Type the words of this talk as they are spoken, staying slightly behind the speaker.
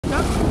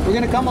We're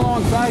going to come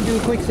alongside, do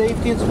a quick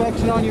safety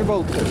inspection on your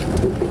boat, sir.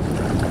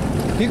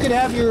 If you could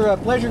have your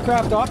pleasure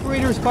craft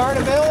operator's card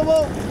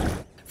available.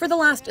 For the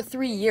last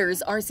 3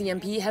 years,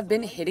 RCMP have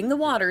been hitting the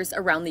waters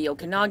around the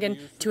Okanagan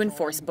to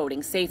enforce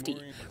boating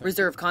safety.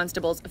 Reserve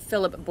Constables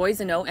Philip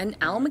Boiseneau and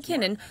Al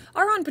McKinnon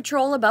are on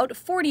patrol about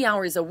 40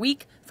 hours a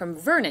week from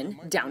Vernon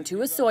down to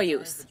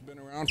Osoyoos.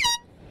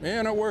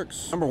 And it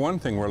works. Number one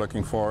thing we're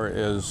looking for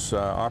is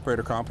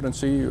operator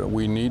competency.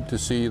 We need to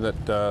see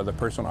that the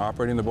person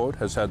operating the boat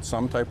has had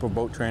some type of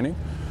boat training.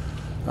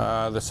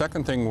 The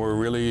second thing we're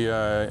really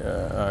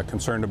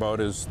concerned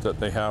about is that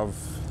they have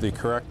the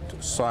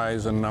correct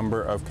size and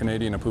number of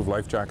Canadian approved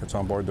life jackets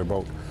on board their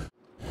boat.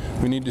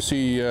 We need to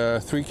see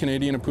 3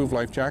 Canadian approved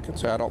life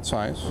jackets, adult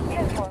size.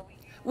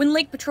 When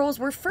lake patrols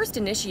were first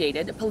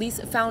initiated,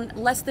 police found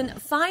less than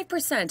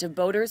 5% of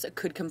boaters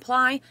could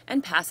comply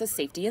and pass a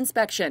safety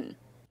inspection.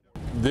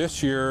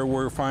 This year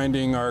we're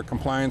finding our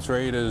compliance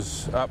rate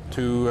is up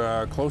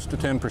to close to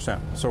 10%.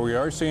 So we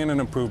are seeing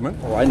an improvement.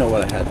 Oh, I know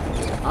what I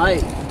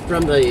had.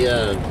 From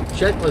the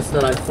checklist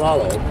that I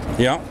followed,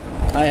 yeah,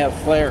 I have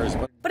flares.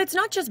 But it's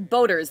not just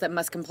boaters that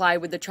must comply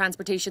with the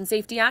Transportation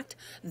Safety Act.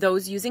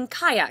 Those using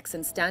kayaks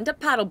and stand-up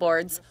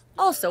paddleboards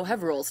also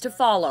have rules to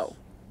follow.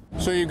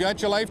 So you've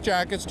got your life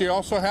jackets. Do you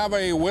also have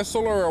a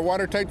whistle or a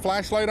watertight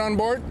flashlight on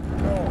board?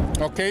 No.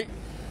 Okay.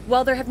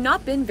 While there have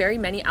not been very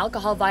many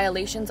alcohol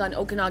violations on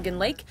Okanagan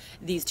Lake,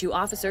 these 2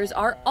 officers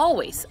are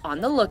always on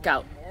the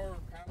lookout.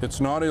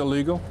 It's not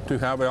illegal to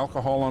have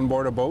alcohol on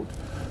board a boat.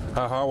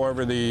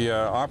 However, the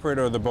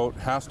operator of the boat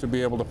has to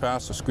be able to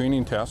pass a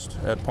screening test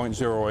at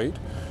 .08,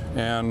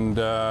 and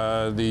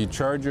the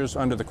charges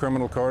under the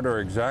criminal code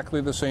are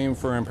exactly the same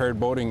for impaired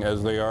boating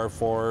as they are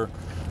for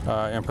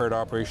impaired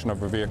operation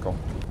of a vehicle.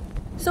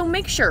 So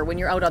make sure when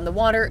you're out on the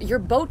water, your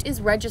boat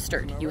is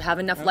registered, you have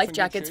enough life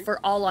jackets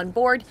for all on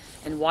board,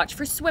 and watch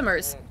for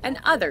swimmers and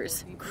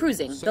others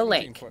cruising the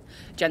lake.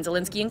 Jen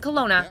Zielinski in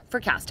Kelowna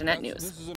for Castanet News.